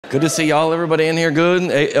Good to see y'all. Everybody in here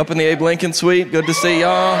good? Up in the Abe Lincoln suite? Good to see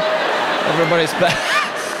y'all. Everybody's back.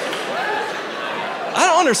 I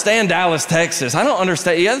don't understand Dallas, Texas. I don't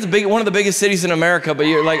understand. Yeah, it's one of the biggest cities in America, but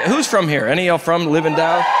you're like, who's from here? Any of y'all live in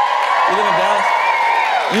Dallas? You live in Dallas?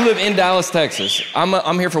 You live in Dallas, Texas.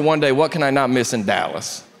 I'm here for one day. What can I not miss in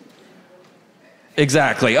Dallas?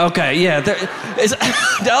 Exactly. Okay. Yeah.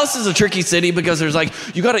 Dallas is a tricky city because there's like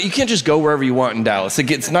you can't just go wherever you want in Dallas. It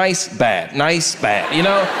gets nice, bad, You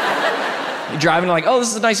know, you're driving like, oh, this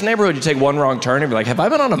is a nice neighborhood. You take one wrong turn and be like, have I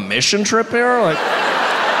been on a mission trip here? Like,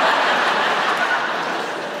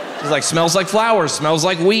 it's like smells like flowers, smells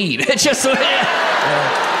like weed. It just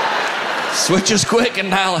switches quick in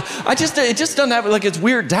Dallas. It just doesn't have, like, it's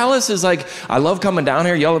weird. Dallas is like, I love coming down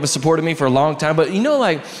here. Y'all have supported me for a long time. But you know,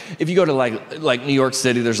 like, if you go to like New York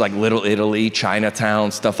City, there's like Little Italy,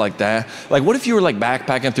 Chinatown, stuff like that. Like, what if you were like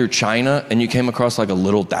backpacking through China and you came across like a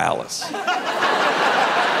little Dallas?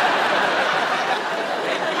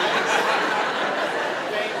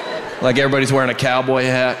 Like everybody's wearing a cowboy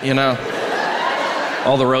hat, you know?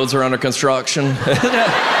 All the roads are under construction.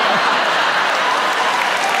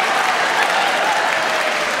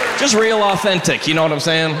 Just real authentic, you know what I'm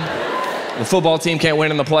saying? The football team can't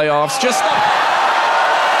win in the playoffs. Oh,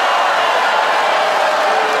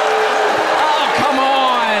 come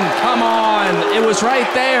on. It was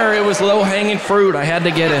right there. It was low-hanging fruit. I had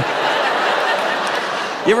to get it.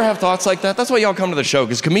 You ever have thoughts like that? That's why y'all come to the show,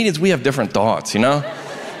 because comedians, we have different thoughts, you know?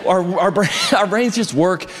 Our brains just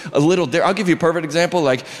work a little different. I'll give you a perfect example.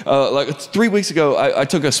 Like 3 weeks ago, I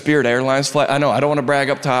took a Spirit Airlines flight. I know, I don't want to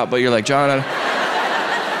brag up top, but you're like, John,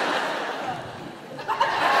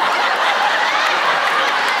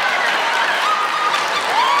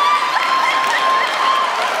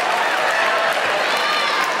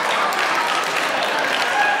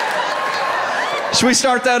 should we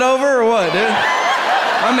start that over or what, dude?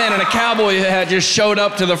 My man in a cowboy hat just showed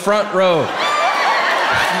up to the front row.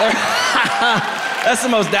 That's the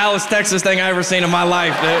most Dallas, Texas thing I've ever seen in my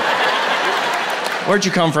life, dude. Where'd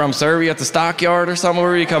you come from, sir? Were you at the stockyard or something?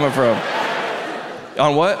 Where were you coming from?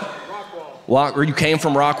 On what? Rockwall. You came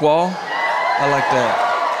from Rockwall? I like that.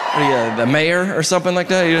 What are you, the mayor or something like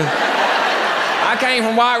that? I came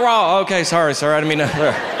from Rockwall. Okay, sorry, sir. I didn't mean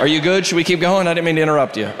to. Are you good? Should we keep going? I didn't mean to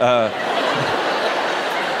interrupt you.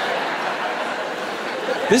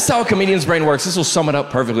 This is how a comedian's brain works. This will sum it up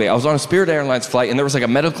perfectly. I was on a Spirit Airlines flight, and there was like a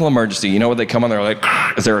medical emergency. You know when they come on, they're like,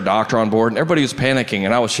 is there a doctor on board? And everybody was panicking,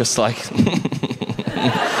 and I was just like...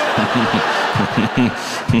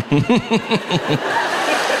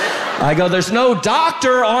 I go, there's no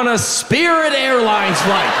doctor on a Spirit Airlines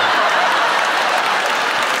flight.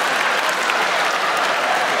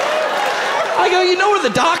 I go, you know where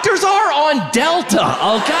the doctors are? On Delta,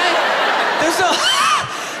 okay? There's no...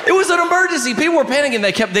 It was an emergency. People were panicking.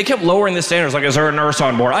 They kept lowering the standards. Like, is there a nurse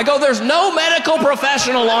on board? I go, there's no medical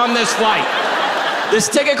professional on this flight. This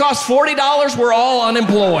ticket costs $40. We're all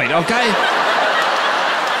unemployed, okay?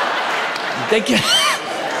 They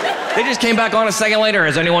just came back on a second later.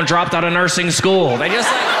 Has anyone dropped out of nursing school? They just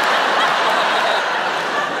like,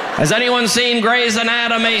 has anyone seen Grey's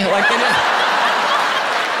Anatomy? Like,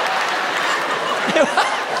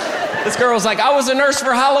 this girl was like, I was a nurse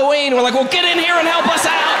for Halloween. We're like, well, get in here and help us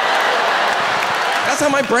out. That's how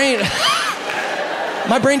my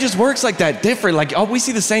brain just works like that, different. Like, oh, we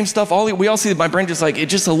see the same stuff. We all see that my brain just like, it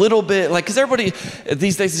just a little bit, like, because everybody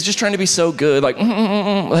these days is just trying to be so good. Like,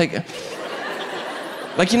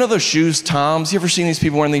 like, you know those shoes, Toms? You ever seen these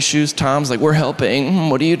people wearing these shoes, Toms? Like, we're helping.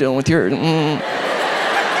 What are you doing with your...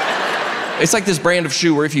 It's like this brand of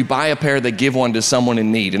shoe where if you buy a pair, they give one to someone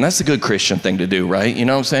in need. And that's a good Christian thing to do, right? You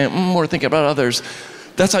know what I'm saying? We're thinking about others.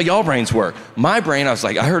 That's how y'all brains work. My brain, I was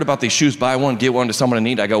like, I heard about these shoes, buy one, give one to someone in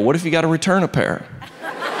need. I go, what if you got to return a pair?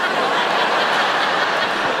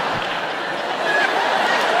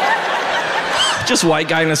 Just white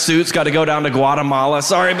guy in a suit's got to go down to Guatemala.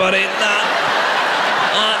 Sorry, buddy.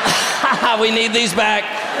 We need these back.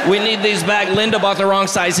 We need these back. Linda bought the wrong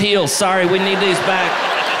size heels. Sorry, we need these back.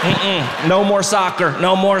 No more soccer.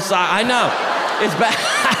 No more soccer. I know. It's bad.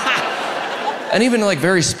 And even like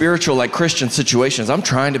very spiritual, like Christian situations, I'm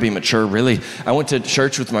trying to be mature, really. I went to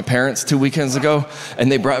church with my parents 2 weekends ago, and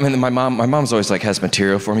they brought me, and my mom's always like, has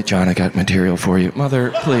material for me. John, I got material for you.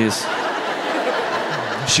 Mother, please.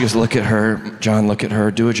 She goes, look at her. John, look at her.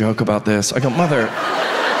 Do a joke about this. I go, Mother.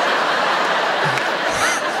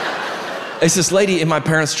 It's this lady in my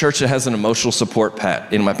parents' church that has an emotional support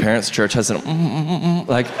pet. In my parents' church has an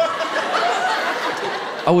like.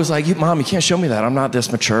 I was like, Mom, you can't show me that. I'm not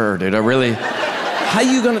this mature, dude. I really. How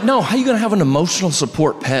you gonna have an emotional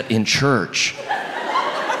support pet in church?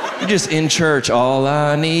 You're just in church. All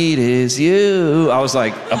I need is you. I was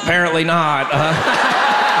like, apparently not.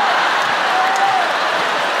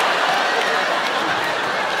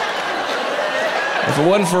 If it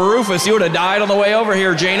wasn't for Rufus, you would have died on the way over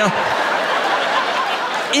here, Gina.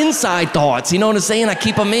 Inside thoughts, you know what I'm saying? I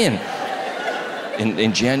keep them in.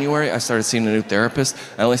 In January, I started seeing a new therapist.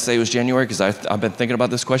 I only say it was January because I've been thinking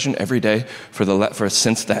about this question every day for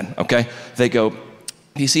since then. Okay, they go.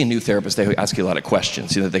 You see a new therapist, they ask you a lot of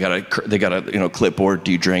questions. You know, they got a clipboard.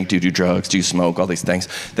 Do you drink? Do you do drugs? Do you smoke? All these things.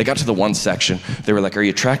 They got to the one section. They were like, "Are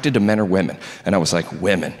you attracted to men or women?" And I was like,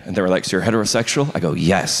 "Women." And they were like, "So you're heterosexual?" I go,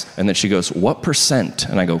 "Yes." And then she goes, "What percent?"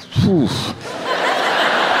 And I go, "Whew."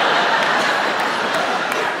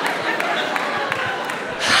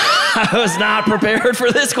 I was not prepared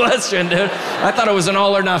for this question, dude. I thought it was an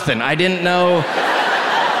all or nothing. I didn't know.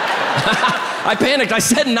 I panicked. I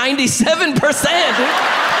said 97%.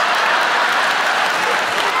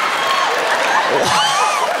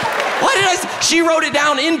 Why did I? She wrote it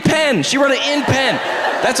down in pen. She wrote it in pen.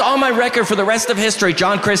 That's on my record for the rest of history.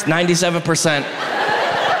 John Crist, 97%.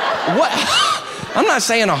 What? I'm not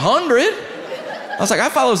saying 100. I was like, I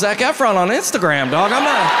follow Zac Efron on Instagram, dog. I'm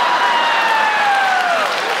not.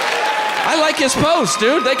 I like his posts,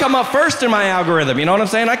 dude. They come up first in my algorithm. You know what I'm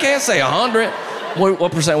saying? I can't say 100.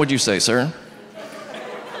 What percent would you say, sir?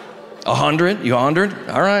 100? You 100?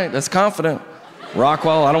 All right, that's confident.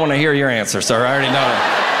 Rockwell, I don't want to hear your answer, sir. I already know it.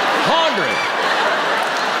 100.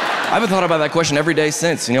 I haven't thought about that question every day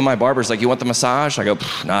since. You know, my barber's like, "You want the massage?" I go,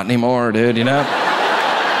 "Not anymore, dude, you know?" I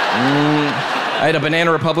had a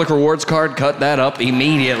Banana Republic rewards card, cut that up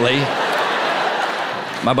immediately.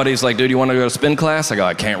 My buddy's like, "Dude, you want to go to spin class?" I go,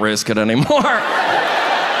 "I can't risk it anymore."